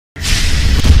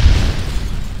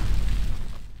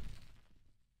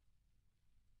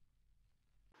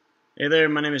Hey there,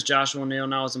 my name is Joshua O'Neill,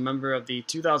 and I was a member of the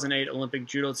 2008 Olympic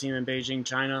Judo team in Beijing,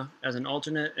 China as an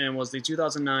alternate, and was the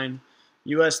 2009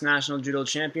 US National Judo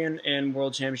Champion and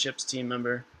World Championships team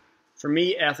member. For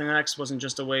me, ATHLEAN X wasn't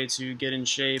just a way to get in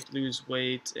shape, lose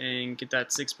weight, and get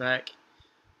that six-pack.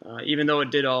 Even though it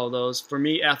did all of those, for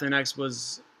me, ATHLEAN X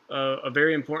was a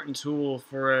very important tool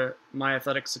for my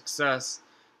athletic success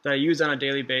that I use on a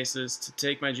daily basis to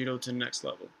take my judo to the next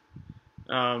level.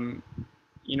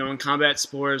 In combat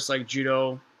sports like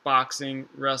judo, boxing,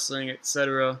 wrestling,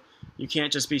 etc., you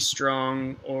can't just be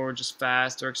strong or just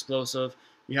fast or explosive.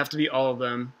 You have to be all of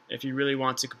them if you really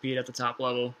want to compete at the top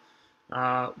level,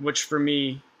 which for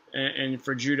me and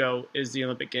for judo is the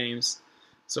Olympic Games.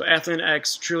 So ATHLEAN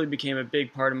X truly became a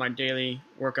big part of my daily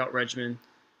workout regimen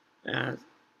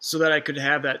so that I could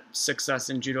have that success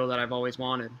in judo that I've always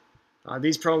wanted.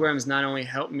 These programs not only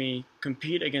help me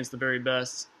compete against the very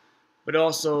best, but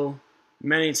also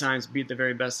many times beat the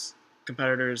very best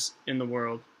competitors in the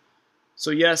world. So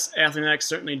yes, ATHLEAN X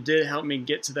certainly did help me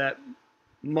get to that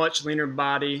much leaner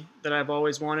body that I've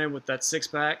always wanted with that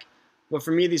six-pack. But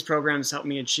for me, these programs helped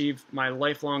me achieve my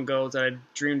lifelong goals that I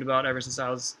dreamed about ever since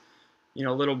I was, a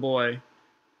little boy.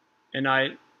 And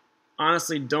I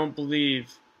honestly don't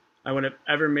believe I would have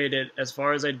ever made it as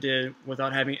far as I did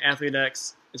without having ATHLEAN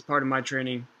X as part of my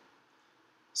training.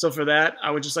 So for that,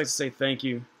 I would just like to say thank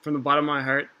you from the bottom of my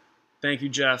heart. Thank you,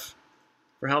 Jeff,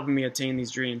 for helping me attain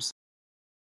these dreams.